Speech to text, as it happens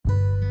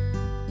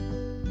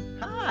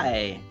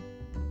Hi,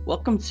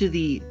 welcome to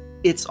the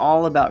It's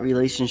All About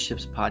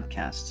Relationships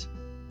podcast.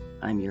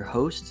 I'm your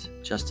host,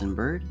 Justin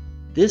Bird.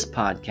 This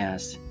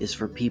podcast is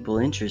for people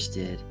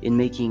interested in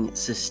making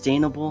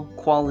sustainable,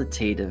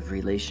 qualitative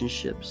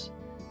relationships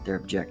their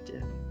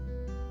objective.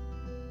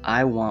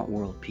 I want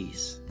world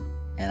peace,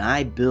 and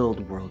I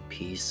build world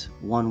peace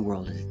one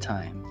world at a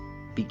time,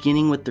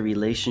 beginning with the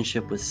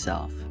relationship with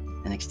self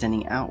and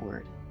extending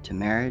outward to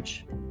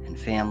marriage and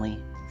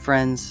family,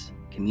 friends,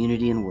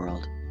 community, and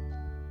world.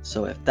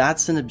 So if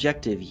that's an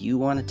objective you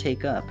want to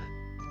take up,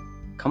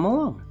 come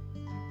along.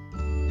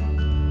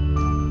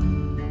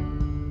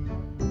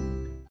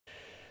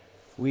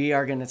 We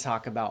are going to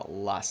talk about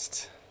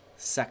lust,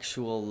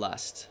 sexual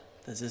lust.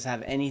 Does this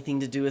have anything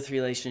to do with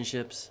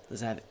relationships?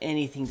 Does it have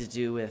anything to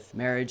do with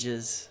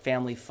marriages,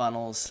 family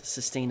funnels,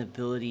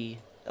 sustainability?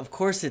 Of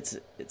course, it's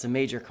a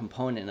major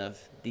component of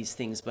these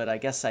things, but I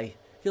guess I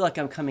feel like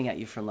I'm coming at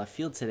you from left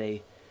field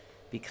today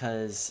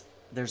because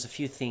there's a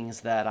few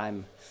things that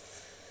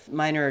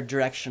minor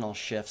directional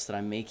shifts that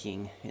I'm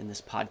making in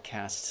this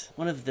podcast.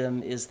 One of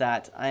them is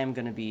that I am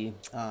going to be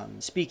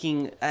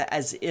speaking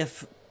as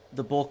if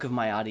the bulk of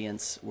my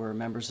audience were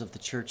members of the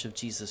Church of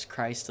Jesus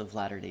Christ of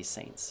Latter-day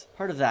Saints.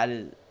 Part of that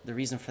is, the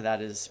reason for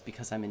that is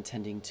because I'm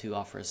intending to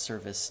offer a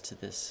service to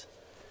this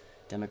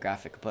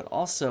demographic, but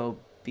also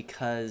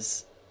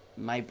because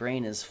my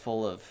brain is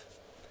full of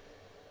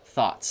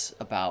thoughts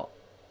about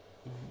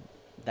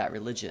that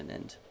religion,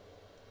 and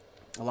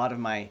a lot of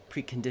my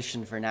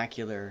preconditioned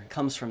vernacular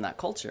comes from that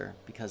culture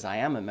because I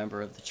am a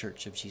member of the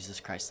Church of Jesus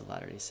Christ of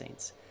Latter-day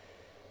Saints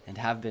and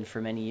have been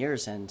for many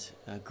years and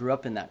grew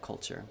up in that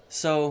culture.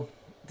 So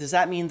does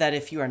that mean that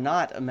if you are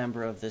not a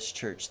member of this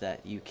church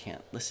that you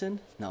can't listen?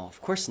 No, of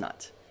course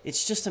not.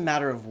 It's just a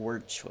matter of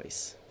word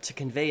choice. To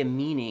convey a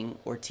meaning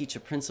or teach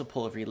a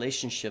principle of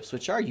relationships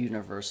which are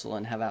universal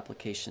and have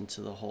application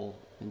to the whole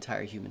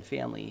entire human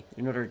family,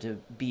 in order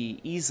to be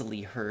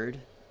easily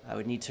heard, I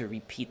would need to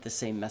repeat the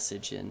same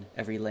message in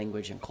every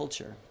language and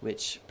culture,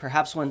 which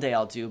perhaps one day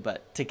I'll do,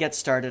 but to get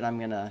started, I'm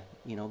going to,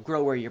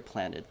 grow where you're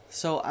planted.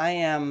 So I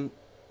am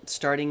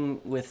starting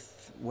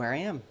with where I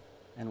am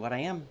and what I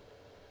am.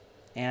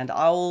 And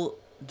I'll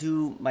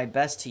do my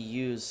best to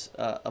use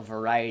a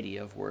variety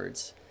of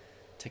words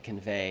to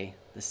convey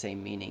the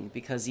same meaning,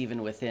 because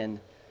even within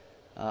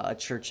a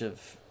church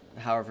of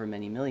however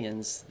many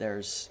millions,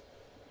 there's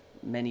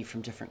many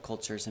from different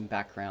cultures and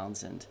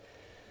backgrounds, and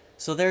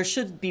so there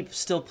should be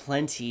still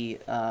plenty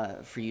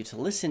for you to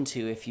listen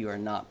to if you are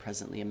not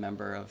presently a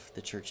member of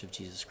the Church of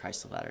Jesus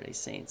Christ of Latter-day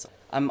Saints.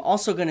 I'm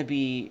also going to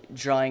be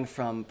drawing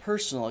from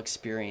personal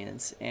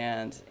experience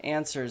and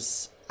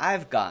answers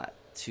I've got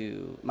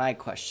to my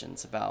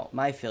questions about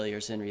my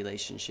failures in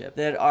relationship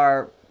that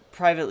are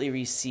privately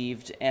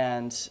received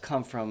and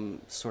come from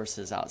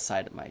sources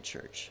outside of my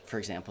church. For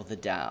example, the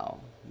Tao,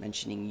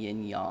 mentioning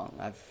yin-yang.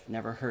 I've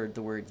never heard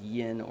the word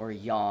yin or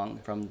yang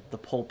from the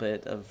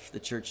pulpit of the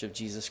Church of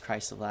Jesus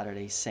Christ of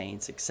Latter-day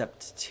Saints,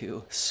 except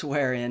to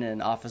swear in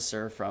an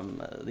officer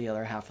from the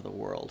other half of the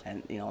world.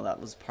 And, that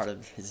was part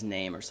of his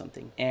name or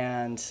something.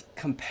 And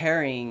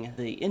comparing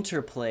the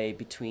interplay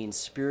between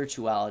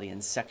spirituality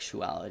and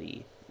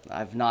sexuality,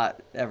 I've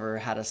not ever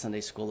had a Sunday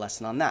school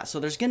lesson on that.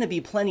 So there's going to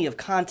be plenty of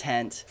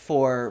content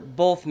for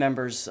both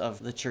members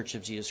of the Church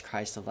of Jesus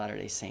Christ of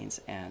Latter-day Saints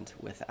and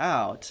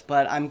without.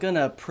 But I'm going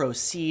to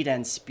proceed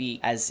and speak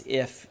as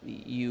if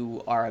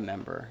you are a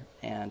member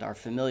and are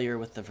familiar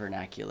with the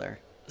vernacular.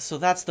 So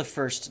that's the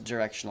first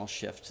directional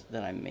shift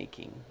that I'm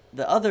making.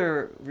 The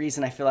other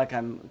reason I feel like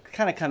I'm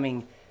kind of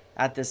coming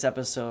at this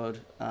episode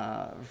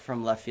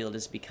from left field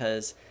is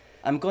because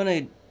I'm going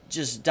to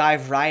just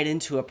dive right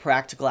into a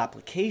practical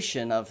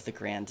application of the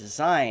grand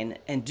design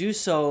and do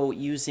so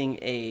using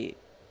a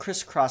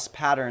crisscross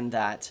pattern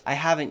that I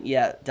haven't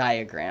yet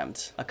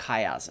diagrammed, a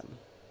chiasm.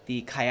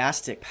 The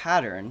chiastic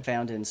pattern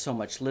found in so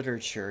much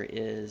literature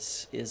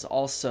is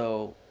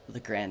also the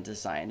grand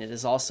design. It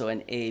is also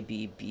an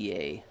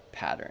ABBA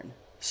pattern.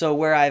 So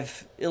where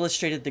I've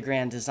illustrated the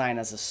grand design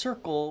as a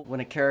circle,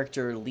 when a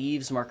character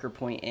leaves marker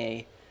point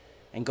A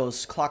and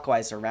goes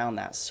clockwise around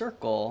that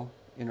circle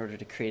in order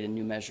to create a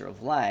new measure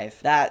of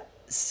life, that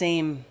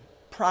same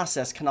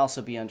process can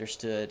also be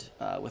understood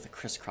with a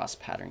crisscross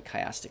pattern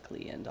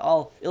chiastically. And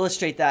I'll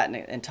illustrate that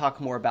and talk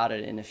more about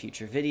it in a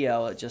future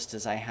video, just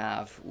as I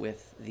have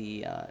with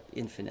the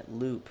infinite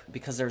loop,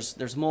 because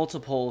there's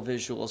multiple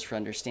visuals for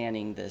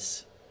understanding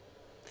this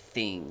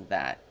thing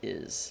that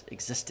is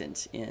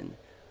existent in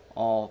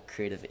all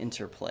creative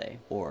interplay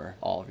or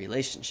all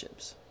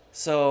relationships.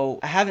 So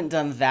I haven't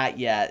done that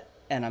yet,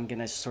 and I'm going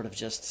to sort of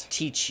just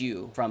teach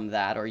you from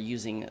that, or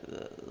using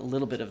a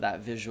little bit of that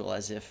visual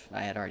as if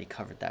I had already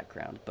covered that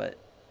ground. But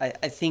I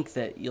think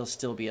that you'll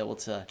still be able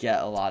to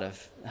get a lot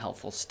of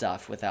helpful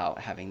stuff without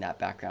having that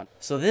background.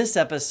 So this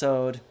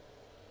episode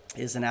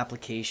is an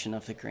application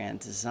of the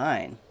grand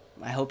design.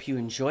 I hope you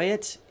enjoy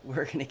it.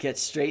 We're going to get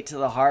straight to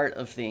the heart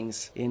of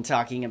things in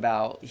talking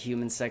about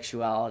human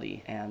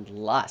sexuality and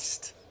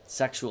lust,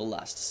 sexual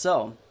lust.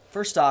 So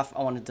first off,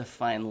 I want to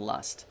define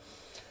lust.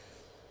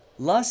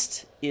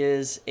 Lust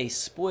is a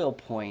spoil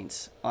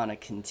point on a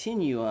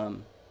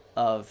continuum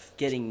of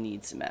getting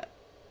needs met.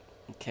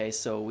 Okay,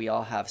 so we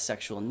all have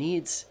sexual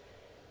needs,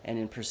 and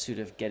in pursuit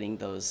of getting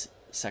those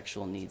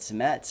sexual needs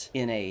met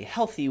in a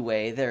healthy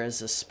way, there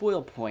is a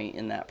spoil point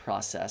in that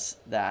process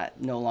that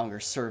no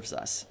longer serves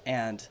us.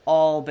 And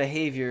all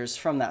behaviors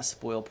from that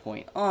spoil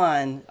point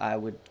on, I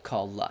would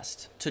call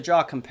lust. To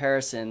draw a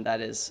comparison that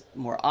is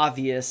more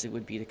obvious, it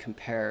would be to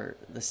compare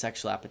the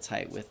sexual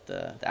appetite with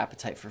the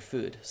appetite for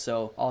food.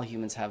 So all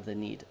humans have the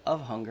need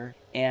of hunger.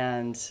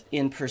 And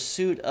in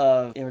pursuit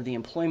of, or the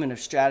employment of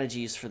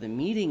strategies for the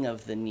meeting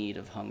of the need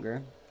of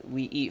hunger,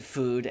 we eat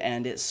food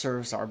and it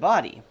serves our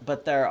body.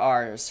 But there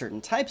are certain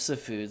types of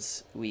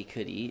foods we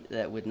could eat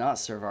that would not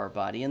serve our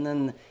body. And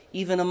then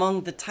even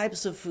among the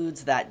types of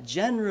foods that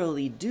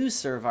generally do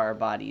serve our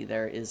body,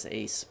 there is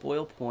a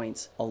spoil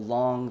point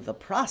along the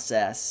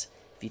process.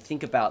 If you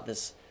think about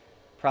this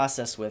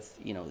process with,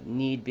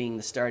 need being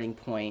the starting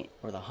point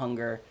or the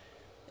hunger,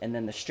 and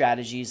then the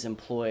strategies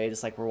employed,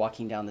 it's like we're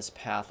walking down this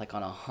path like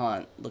on a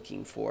hunt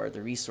looking for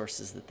the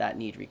resources that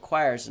need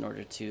requires in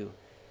order to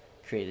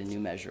create a new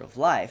measure of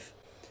life.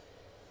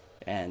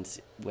 And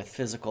with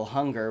physical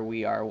hunger,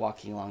 we are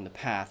walking along the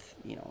path,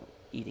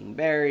 eating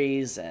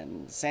berries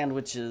and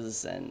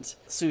sandwiches and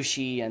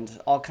sushi and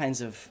all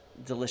kinds of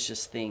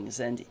delicious things.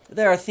 And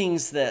there are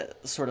things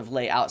that sort of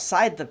lay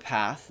outside the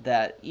path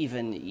that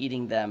even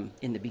eating them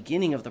in the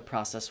beginning of the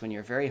process when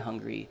you're very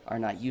hungry are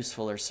not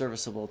useful or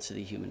serviceable to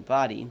the human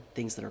body,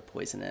 things that are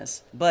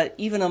poisonous. But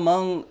even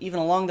along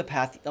the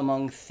path,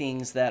 among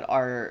things that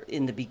are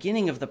in the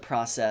beginning of the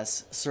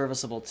process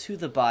serviceable to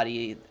the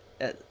body,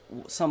 at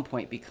some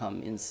point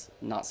become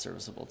not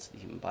serviceable to the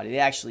human body. They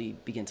actually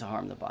begin to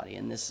harm the body,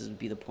 and this would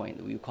be the point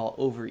that we would call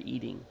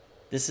overeating.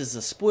 This is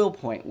a spoil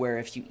point where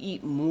if you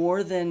eat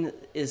more than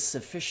is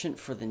sufficient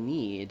for the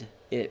need,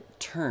 it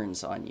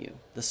turns on you.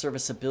 The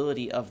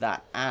serviceability of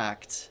that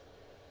act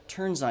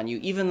turns on you,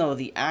 even though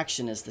the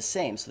action is the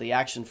same. So the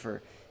action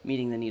for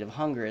meeting the need of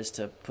hunger is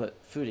to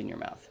put food in your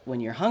mouth. When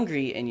you're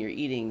hungry and you're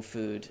eating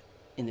food,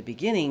 in the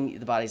beginning,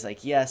 the body's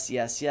like, yes,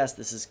 yes, yes,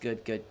 this is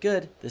good, good,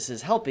 good. This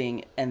is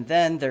helping. And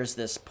then there's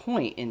this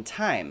point in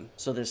time.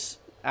 So this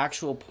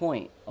actual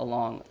point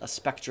along a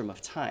spectrum of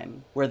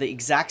time where the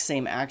exact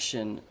same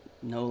action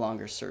no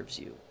longer serves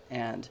you.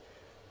 And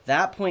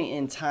that point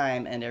in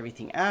time and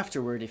everything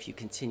afterward, if you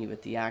continue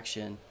with the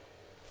action,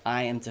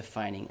 I am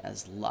defining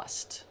as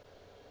lust.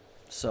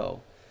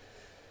 So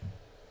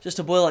just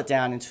to boil it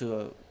down into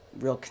a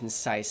real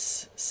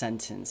concise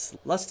sentence,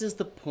 lust is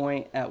the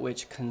point at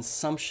which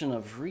consumption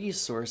of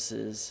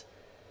resources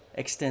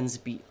extends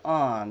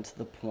beyond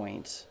the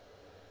point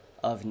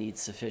of need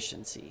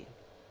sufficiency.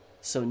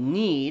 So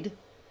need,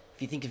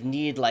 if you think of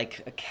need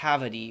like a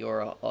cavity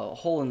or a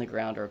hole in the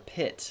ground or a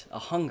pit, a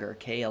hunger,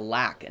 okay, a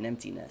lack, an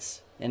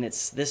emptiness, and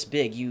it's this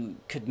big, you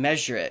could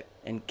measure it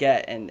and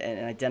get and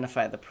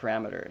identify the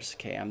parameters.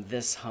 Okay, I'm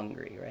this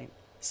hungry, right?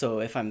 So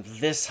if I'm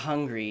this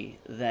hungry,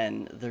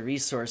 then the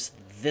resource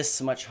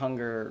this much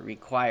hunger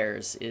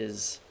requires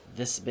is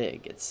this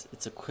big. It's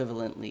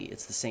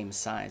the same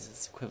size,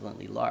 it's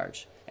equivalently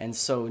large. And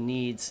so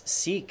needs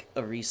seek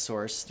a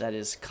resource that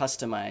is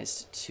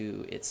customized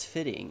to its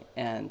fitting.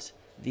 And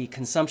the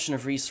consumption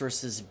of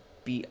resources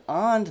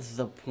beyond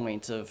the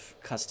point of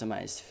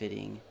customized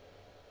fitting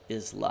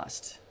is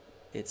lust.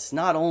 It's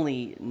not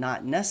only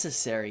not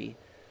necessary,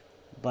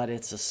 but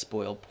it's a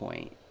spoil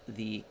point.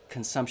 The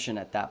consumption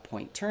at that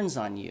point turns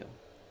on you.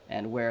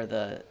 And where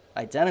the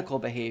identical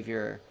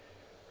behavior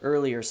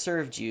earlier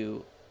served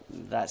you,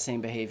 that same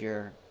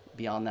behavior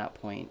beyond that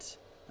point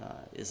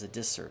is a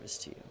disservice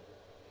to you.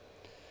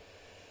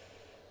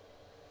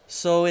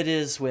 So it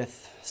is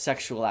with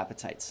sexual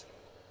appetites.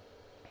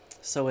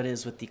 So it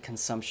is with the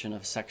consumption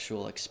of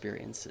sexual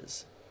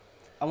experiences.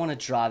 I want to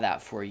draw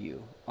that for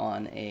you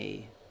on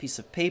a piece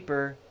of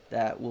paper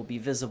that will be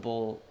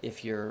visible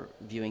if you're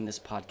viewing this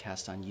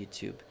podcast on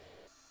YouTube.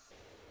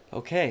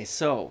 Okay,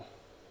 so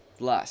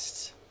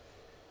lust.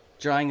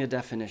 Drawing the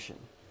definition.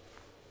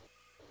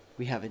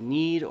 We have a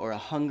need or a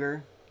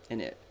hunger,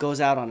 and it goes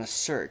out on a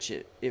search.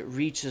 It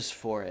reaches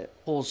for it,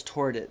 pulls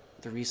toward it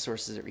the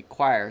resources it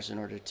requires in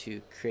order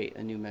to create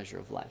a new measure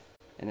of life.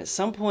 And at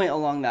some point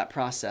along that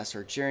process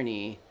or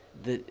journey,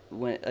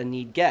 when a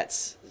need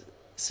gets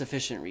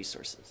sufficient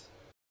resources.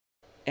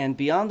 And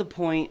beyond the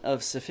point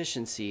of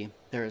sufficiency,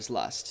 there is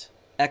lust.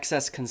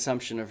 Excess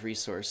consumption of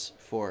resource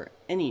for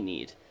any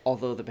need,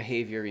 although the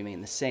behavior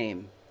remain the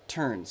same,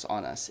 turns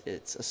on us.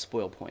 It's a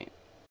spoil point.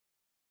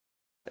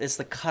 It's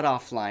the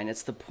cutoff line.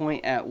 It's the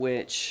point at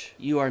which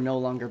you are no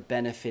longer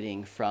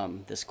benefiting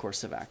from this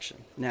course of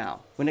action.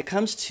 Now, when it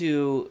comes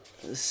to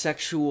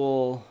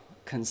sexual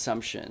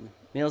consumption,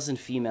 males and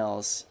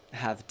females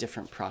have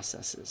different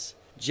processes.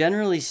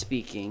 Generally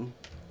speaking,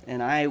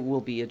 and I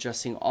will be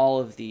addressing all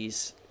of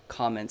these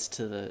comments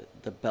to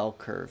the bell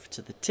curve,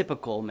 to the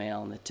typical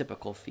male and the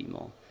typical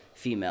female.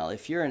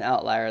 If you're an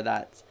outlier,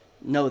 that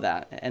know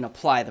that and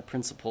apply the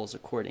principles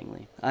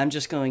accordingly. I'm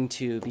just going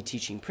to be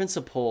teaching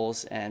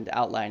principles and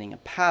outlining a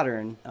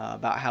pattern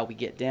about how we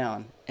get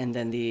down, and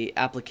then the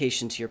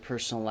application to your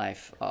personal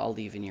life I'll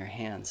leave in your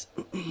hands.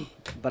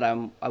 But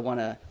I want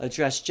to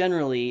address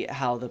generally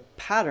how the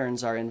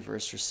patterns are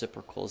inverse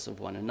reciprocals of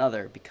one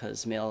another,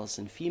 because males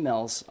and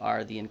females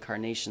are the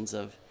incarnations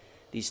of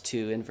these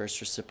two inverse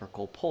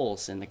reciprocal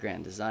poles in the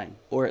grand design,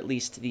 or at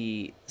least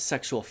the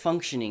sexual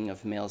functioning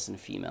of males and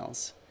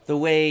females. The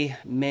way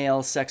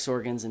male sex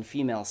organs and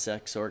female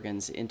sex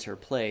organs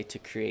interplay to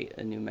create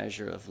a new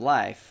measure of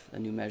life, a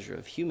new measure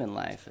of human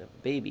life, a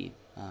baby,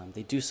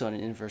 they do so in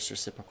an inverse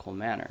reciprocal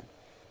manner.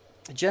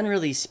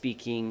 Generally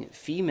speaking,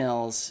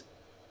 females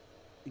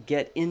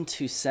get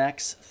into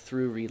sex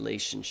through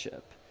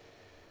relationship.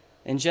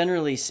 And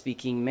generally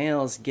speaking,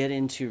 males get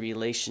into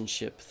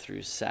relationship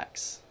through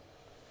sex.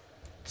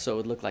 So it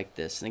would look like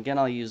this. And again,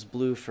 I'll use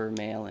blue for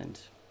male and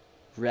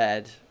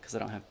red because I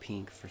don't have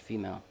pink for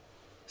female.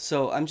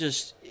 So I'm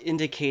just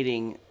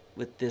indicating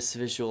with this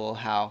visual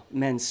how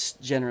men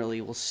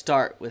generally will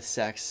start with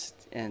sex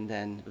and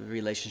then the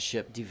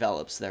relationship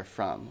develops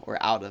therefrom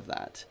or out of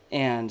that.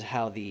 And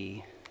how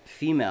the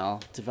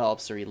female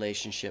develops a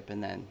relationship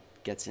and then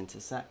gets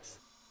into sex.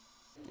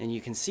 And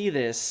you can see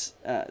this,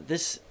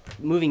 this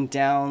moving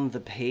down the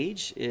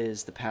page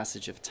is the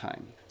passage of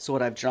time. So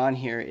what I've drawn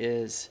here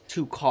is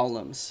two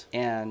columns,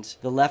 and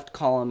the left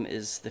column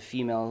is the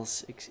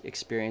female's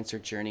experience or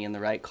journey, and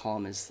the right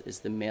column is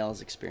the male's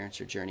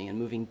experience or journey. And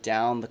moving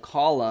down the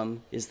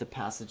column is the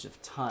passage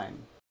of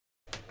time.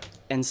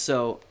 And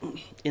so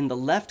in the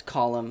left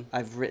column,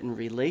 I've written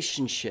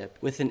relationship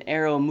with an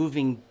arrow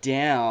moving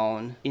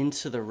down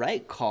into the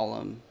right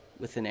column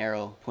with an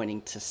arrow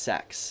pointing to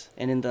sex.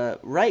 And in the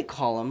right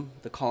column,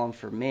 the column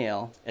for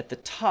male, at the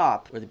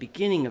top or the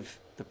beginning of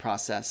the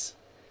process,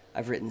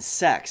 I've written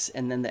sex,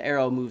 and then the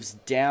arrow moves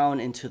down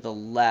into the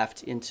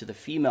left into the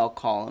female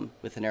column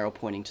with an arrow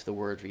pointing to the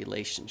word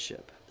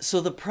relationship.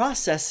 So the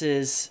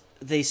processes,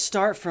 they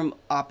start from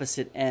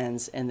opposite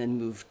ends and then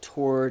move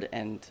toward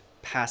and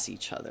past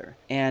each other.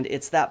 And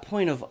it's that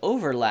point of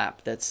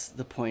overlap that's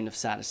the point of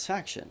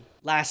satisfaction.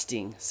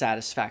 Lasting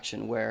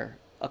satisfaction, where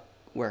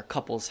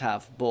couples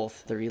have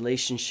both the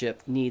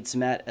relationship needs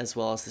met as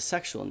well as the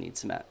sexual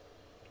needs met.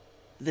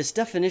 This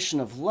definition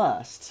of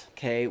lust,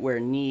 okay,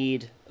 where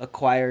need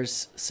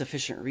acquires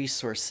sufficient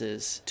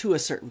resources to a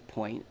certain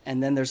point,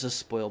 and then there's a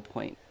spoil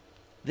point.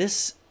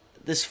 This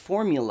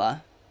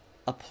formula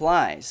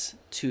applies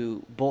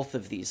to both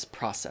of these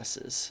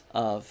processes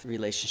of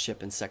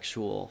relationship and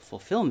sexual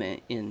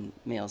fulfillment in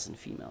males and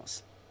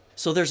females.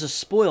 So there's a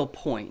spoil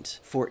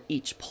point for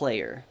each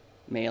player,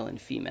 male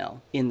and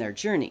female, in their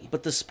journey.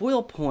 But the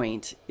spoil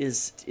point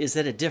is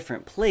at a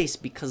different place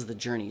because the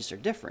journeys are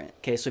different.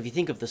 Okay, so if you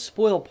think of the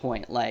spoil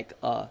point like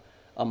a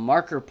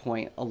marker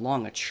point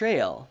along a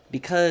trail,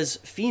 because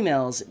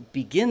females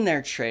begin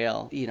their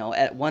trail,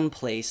 at one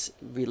place,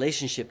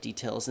 relationship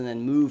details, and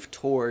then move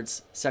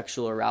towards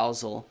sexual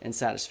arousal and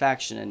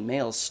satisfaction, and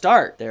males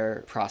start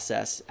their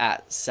process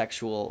at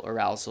sexual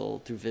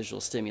arousal through visual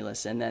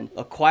stimulus and then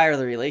acquire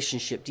the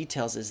relationship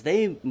details as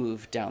they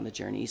move down the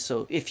journey.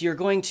 So if you're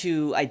going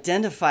to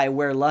identify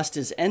where lust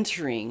is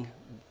entering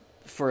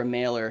for a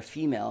male or a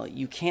female,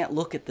 you can't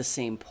look at the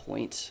same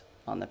point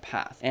on the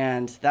path.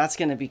 And that's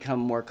going to become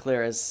more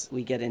clear as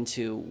we get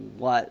into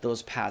what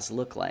those paths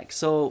look like.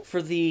 So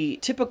for the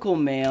typical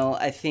male,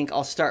 I think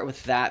I'll start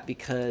with that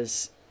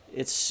because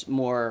it's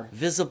more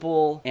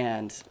visible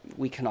and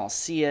we can all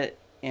see it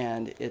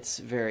and it's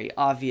very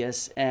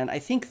obvious. And I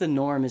think the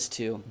norm is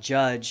to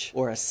judge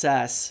or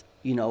assess,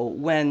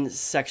 when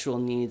sexual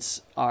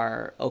needs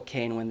are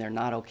okay and when they're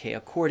not okay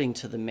according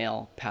to the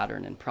male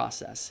pattern and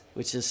process,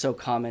 which is so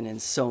common in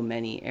so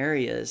many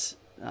areas.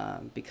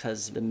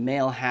 Because the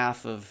male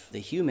half of the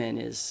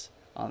human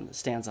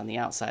stands on the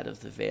outside of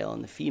the veil,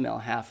 and the female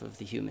half of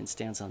the human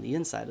stands on the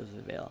inside of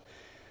the veil.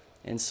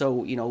 And so,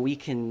 we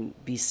can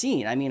be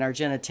seen. I mean, our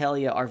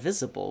genitalia are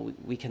visible.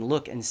 We can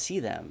look and see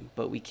them,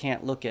 but we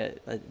can't look at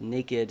a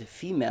naked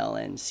female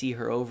and see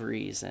her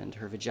ovaries and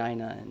her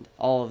vagina and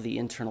all of the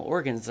internal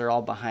organs. They're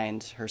all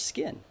behind her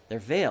skin. They're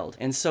veiled.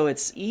 And so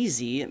it's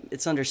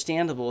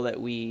understandable that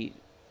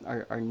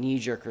our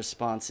knee-jerk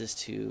response is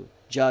to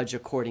judge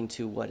according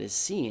to what is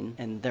seen,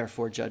 and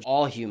therefore judge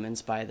all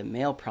humans by the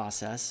male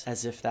process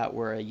as if that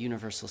were a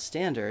universal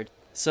standard.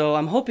 So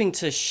I'm hoping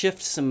to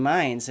shift some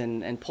minds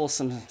and pull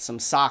some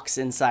socks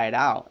inside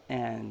out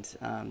and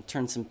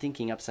turn some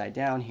thinking upside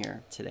down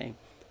here today.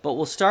 But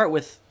we'll start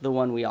with the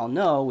one we all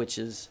know, which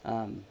is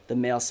the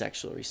male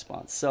sexual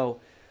response.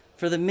 So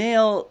for the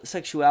male,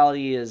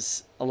 sexuality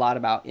is a lot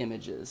about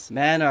images.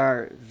 Men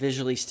are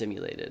visually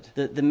stimulated.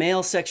 The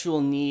male sexual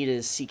need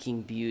is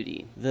seeking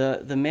beauty.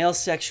 The male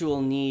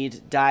sexual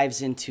need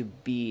dives into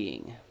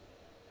being.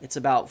 It's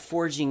about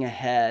forging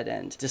ahead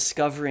and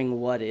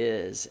discovering what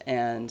is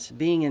and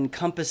being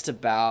encompassed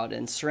about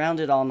and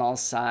surrounded on all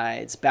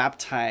sides,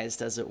 baptized,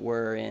 as it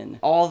were, in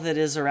all that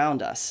is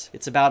around us.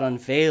 It's about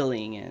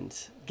unveiling and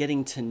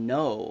getting to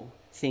know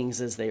things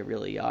as they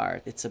really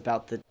are. It's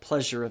about the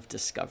pleasure of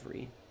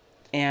discovery.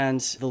 And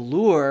the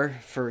lure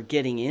for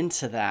getting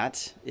into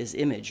that is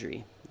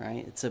imagery,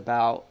 right? It's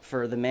about,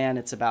 for the man,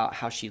 it's about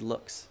how she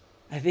looks.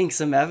 I think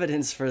some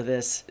evidence for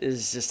this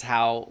is just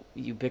how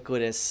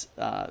ubiquitous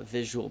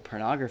visual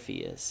pornography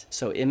is.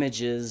 So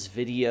images,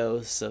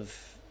 videos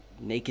of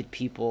naked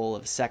people,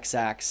 of sex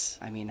acts.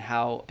 I mean,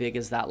 how big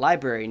is that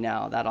library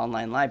now, that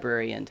online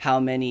library, and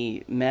how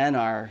many men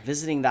are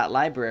visiting that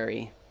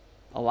library?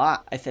 A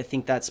lot. I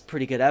think that's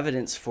pretty good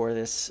evidence for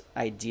this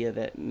idea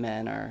that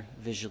men are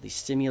visually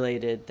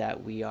stimulated,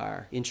 that we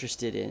are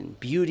interested in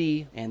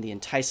beauty, and the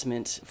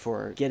enticement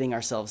for getting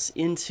ourselves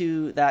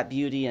into that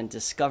beauty and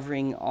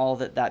discovering all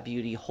that that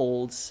beauty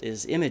holds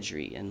is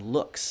imagery and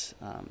looks.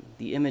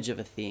 The image of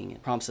a thing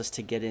prompts us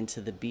to get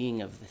into the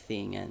being of the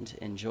thing and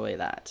enjoy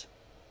that.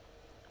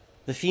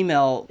 The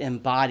female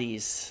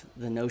embodies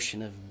the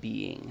notion of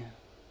being.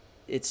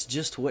 It's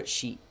just what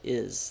she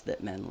is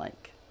that men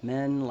like.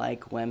 Men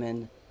like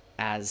women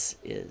as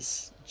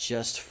is,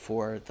 just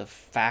for the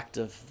fact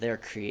of their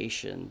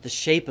creation. The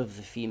shape of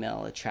the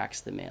female attracts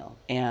the male.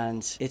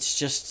 And it's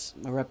just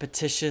a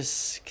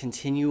repetitious,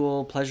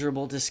 continual,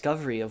 pleasurable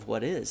discovery of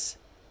what is.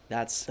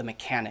 That's the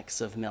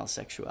mechanics of male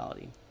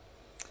sexuality.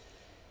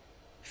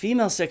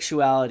 Female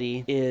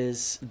sexuality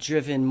is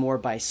driven more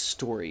by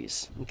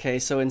stories. Okay,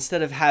 so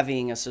instead of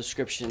having a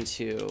subscription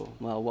to,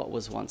 well, what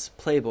was once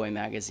Playboy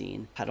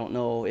magazine, I don't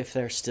know if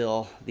they're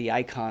still the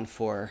icon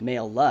for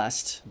male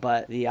lust,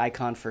 but the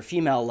icon for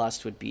female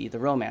lust would be the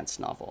romance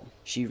novel.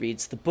 She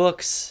reads the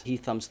books, he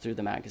thumbs through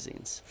the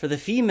magazines. For the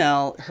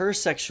female, her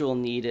sexual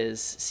need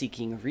is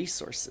seeking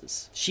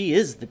resources. She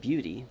is the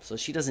beauty, so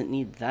she doesn't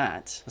need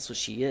that. That's what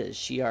she is.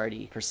 She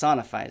already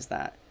personifies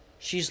that.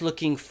 She's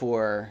looking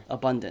for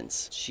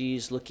abundance.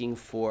 She's looking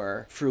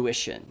for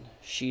fruition.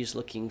 She's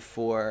looking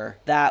for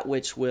that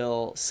which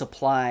will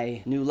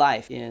supply new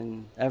life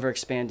in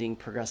ever-expanding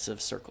progressive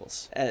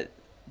circles. At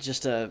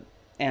just a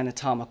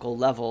anatomical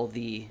level,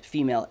 the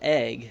female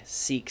egg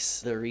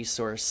seeks the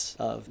resource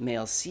of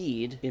male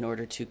seed in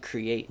order to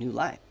create new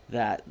life,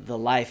 that the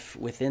life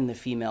within the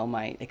female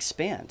might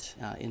expand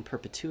in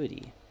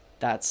perpetuity.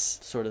 That's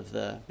sort of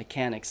the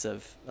mechanics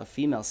of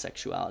female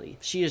sexuality.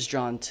 She is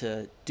drawn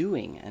to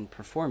doing and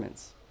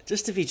performance.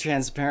 Just to be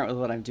transparent with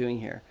what I'm doing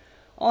here,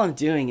 all I'm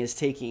doing is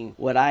taking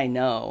what I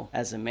know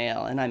as a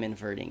male and I'm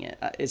inverting it.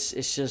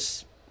 It's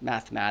just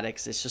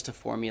mathematics. It's just a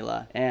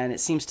formula, and it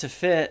seems to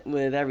fit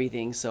with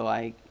everything, so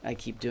I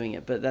keep doing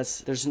it. But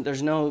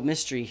there's no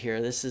mystery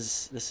here. This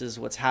is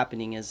what's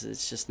happening. Is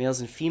it's just males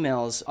and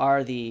females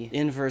are the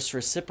inverse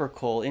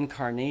reciprocal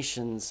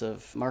incarnations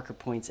of marker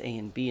points A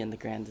and B in the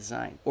grand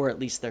design, or at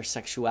least their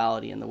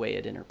sexuality and the way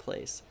it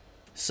interplays.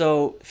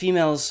 So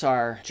females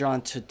are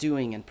drawn to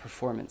doing and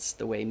performance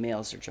the way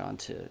males are drawn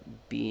to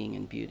being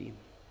and beauty.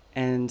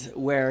 And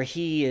where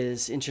he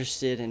is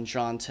interested and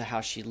drawn to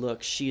how she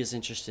looks, she is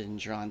interested and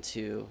drawn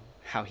to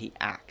how he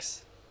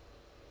acts.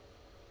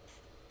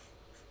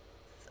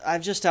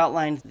 I've just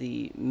outlined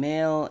the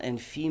male and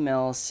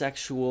female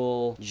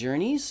sexual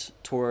journeys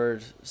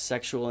toward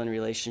sexual and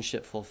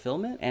relationship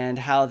fulfillment, and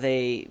how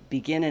they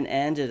begin and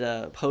end at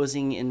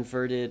opposing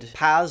inverted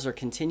paths or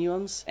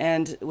continuums.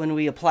 And when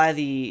we apply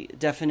the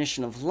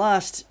definition of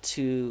lust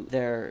to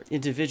their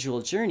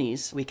individual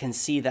journeys, we can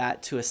see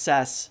that to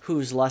assess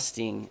who's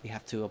lusting, we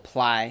have to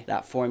apply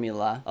that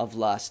formula of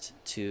lust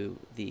to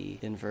the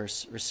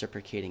inverse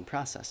reciprocating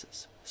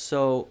processes.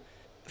 So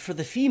for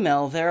the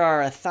female, there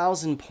are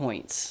 1,000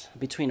 points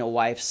between a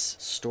wife's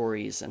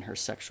stories and her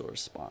sexual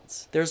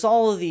response. There's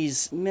all of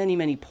these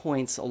many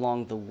points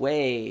along the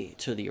way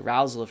to the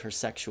arousal of her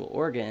sexual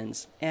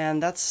organs,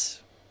 and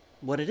that's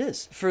what it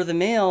is. For the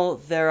male,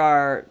 there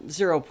are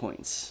 0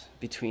 points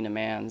between a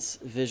man's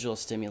visual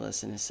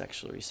stimulus and his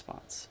sexual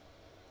response.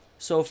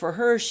 So for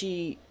her,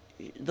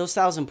 those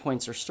 1,000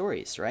 points are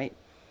stories, right?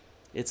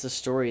 It's a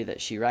story that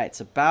she writes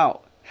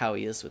about how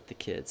he is with the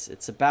kids.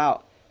 It's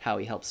about how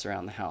he helps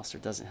around the house or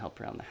doesn't help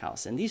around the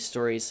house. And these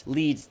stories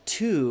lead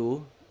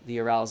to the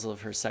arousal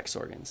of her sex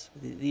organs.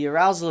 The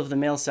arousal of the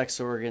male sex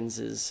organs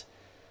is,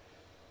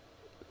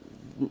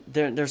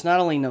 there's not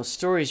only no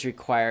stories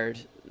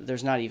required,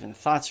 there's not even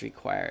thoughts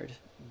required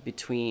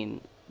between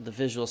the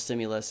visual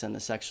stimulus and the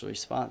sexual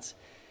response.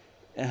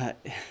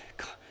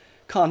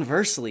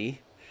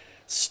 Conversely,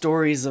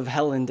 stories of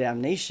hell and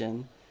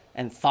damnation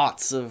and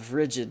thoughts of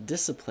rigid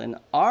discipline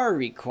are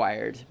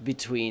required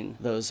between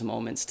those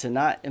moments to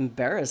not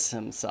embarrass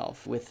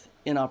himself with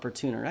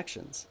inopportune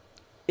erections.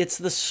 It's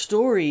the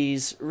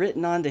stories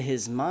written onto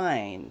his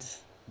mind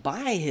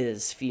by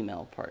his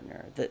female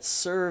partner that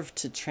serve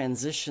to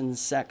transition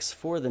sex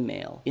for the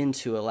male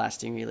into a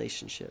lasting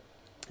relationship.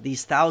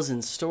 These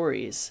 1,000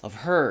 stories of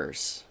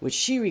hers, which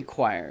she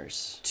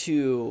requires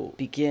to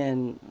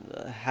begin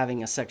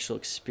having a sexual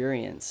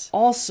experience,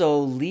 also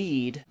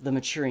lead the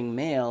maturing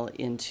male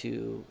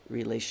into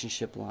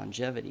relationship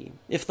longevity.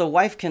 If the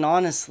wife can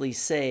honestly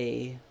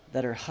say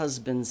that her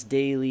husband's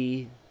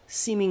daily,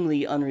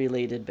 seemingly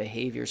unrelated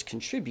behaviors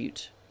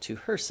contribute to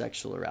her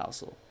sexual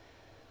arousal,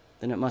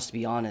 then it must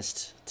be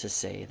honest to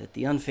say that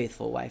the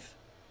unfaithful wife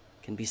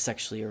can be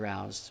sexually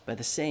aroused by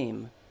the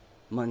same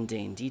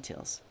mundane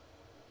details.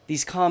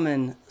 These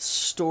common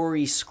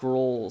story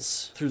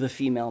scrolls through the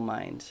female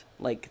mind,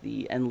 like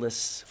the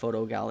endless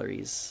photo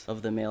galleries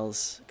of the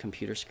male's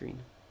computer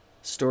screen.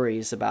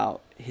 Stories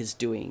about his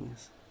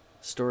doings,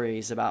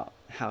 stories about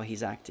how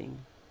he's acting,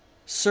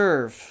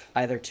 serve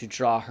either to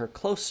draw her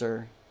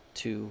closer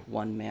to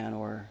one man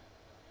or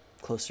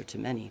closer to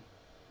many.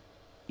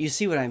 You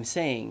see what I'm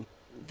saying?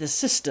 The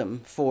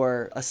system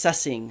for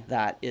assessing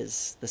that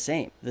is the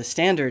same. The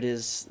standard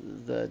is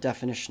the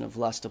definition of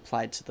lust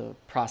applied to the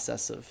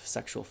process of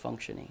sexual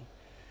functioning.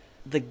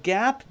 The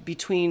gap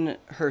between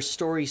her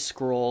story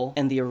scroll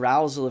and the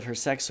arousal of her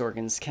sex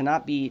organs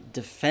cannot be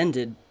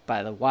defended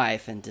by the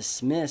wife and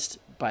dismissed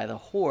by the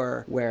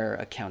whore where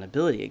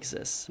accountability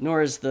exists,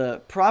 nor is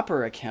the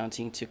proper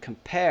accounting to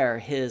compare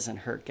his and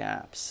her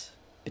gaps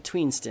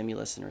between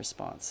stimulus and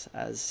response,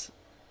 as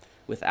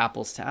with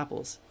apples to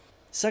apples.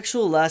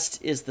 Sexual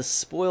lust is the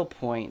spoil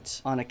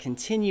point on a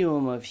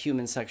continuum of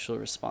human sexual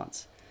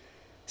response.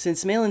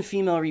 Since male and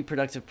female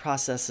reproductive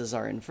processes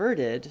are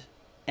inverted,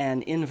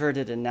 an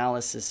inverted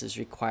analysis is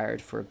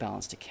required for a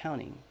balanced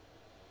accounting.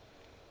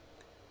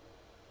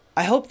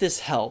 I hope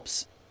this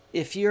helps.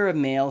 If you're a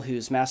male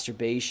whose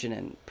masturbation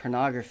and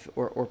pornography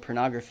or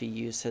pornography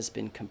use has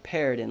been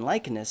compared in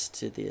likeness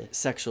to the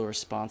sexual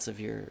response of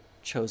your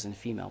chosen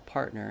female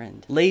partner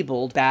and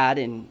labeled bad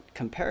in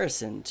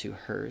comparison to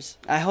hers,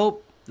 I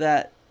hope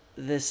that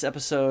this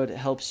episode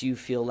helps you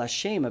feel less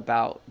shame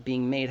about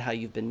being made how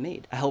you've been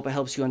made. I hope it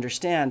helps you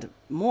understand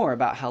more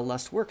about how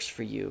lust works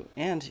for you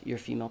and your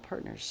female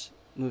partners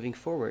moving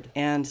forward,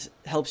 and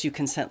helps you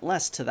consent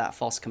less to that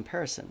false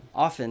comparison,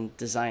 often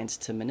designed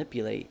to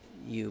manipulate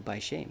you by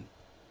shame.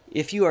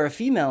 If you are a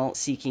female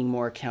seeking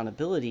more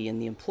accountability in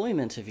the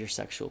employment of your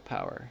sexual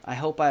power, I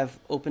hope I've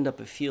opened up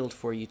a field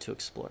for you to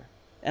explore.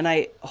 And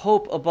I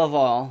hope, above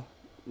all,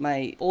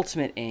 my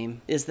ultimate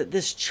aim is that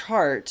this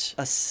chart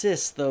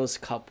assists those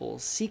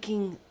couples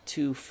seeking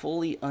to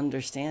fully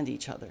understand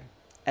each other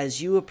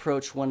as you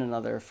approach one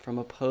another from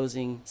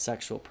opposing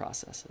sexual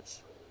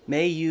processes.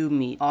 May you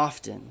meet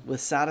often with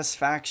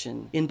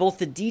satisfaction in both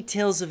the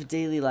details of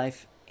daily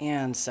life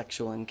and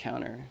sexual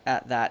encounter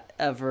at that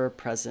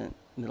ever-present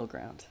middle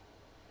ground.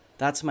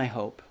 That's my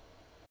hope.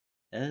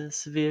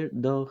 Es wird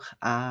doch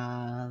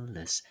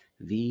alles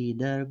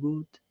wieder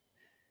gut.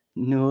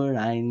 Nur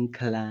ein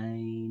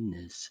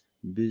kleines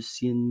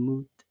bisschen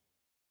Mut.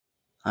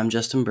 I'm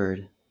Justin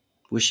Bird,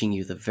 wishing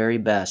you the very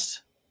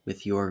best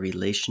with your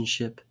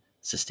relationship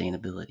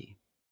sustainability.